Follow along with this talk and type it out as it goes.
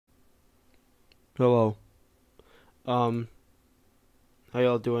Hello. Um, how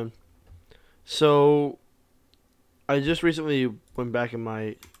y'all doing? So, I just recently went back in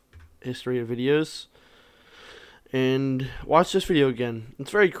my history of videos and watched this video again.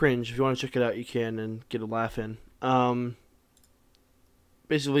 It's very cringe. If you want to check it out, you can and get a laugh in.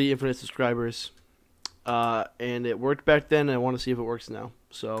 Basically, infinite subscribers. And it worked back then, and I want to see if it works now.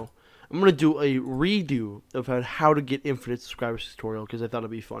 So, I'm gonna do a redo of how to get infinite subscribers tutorial because I thought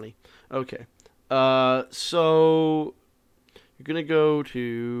it'd be funny. Okay. So you're gonna go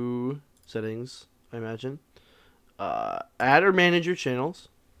to settings, I imagine. Add or manage your channels.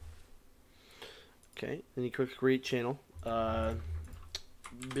 Okay, then you click create channel.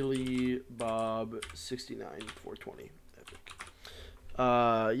 Billy Bob 69 420. Epic.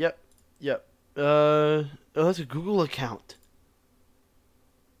 Yep. Oh, that's a Google account.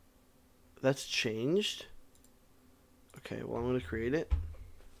 That's changed. Okay, well I'm gonna create it.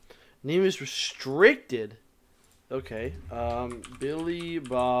 Name is restricted. Okay. Billy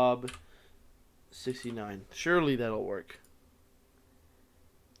Bob 69. Surely that'll work.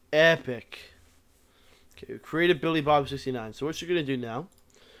 Epic. Okay, we created Billy Bob 69. So what you're gonna do now?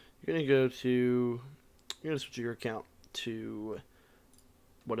 You're gonna go to. You're gonna switch your account to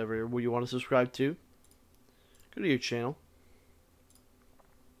whatever you want to subscribe to. Go to your channel,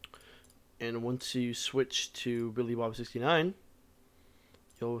 and once you switch to Billy Bob 69,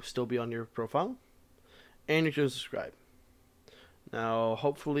 you'll still be on your profile, and you're gonna subscribe. Now,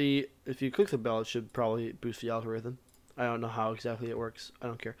 hopefully, if you click the bell, it should probably boost the algorithm. I don't know how exactly it works. I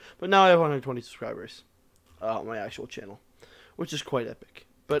don't care. But now I have 120 subscribers on my actual channel, which is quite epic.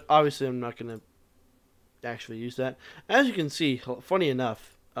 But obviously, I'm not going to actually use that. As you can see, funny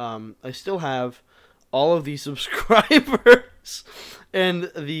enough, I still have all of these subscribers and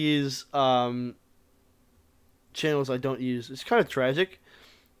these channels I don't use. It's kind of tragic,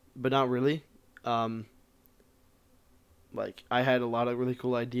 but not really. Like, I had a lot of really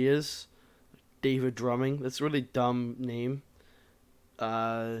cool ideas. David Drumming. That's a really dumb name.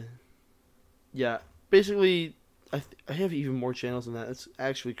 Uh, yeah. Basically, I have even more channels than that. It's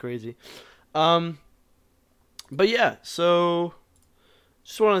actually crazy. Um, but yeah, so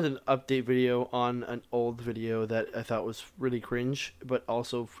just wanted an update video on an old video that I thought was really cringe, but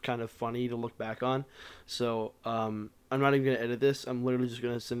also kind of funny to look back on. So I'm not even gonna edit this. I'm literally just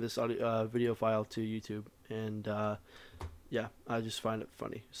gonna send this audio, video file to YouTube, and yeah, I just find it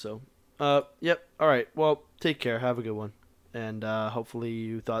funny. So, yep. All right. Well, take care. Have a good one. And hopefully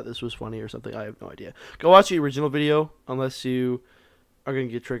you thought this was funny or something. I have no idea. Go watch the original video unless you are gonna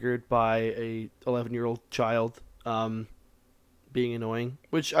get triggered by a 11-year-old child being annoying,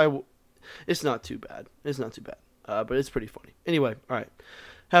 which it's not too bad. It's not too bad. But it's pretty funny. Anyway, all right.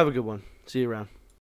 Have a good one. See you around.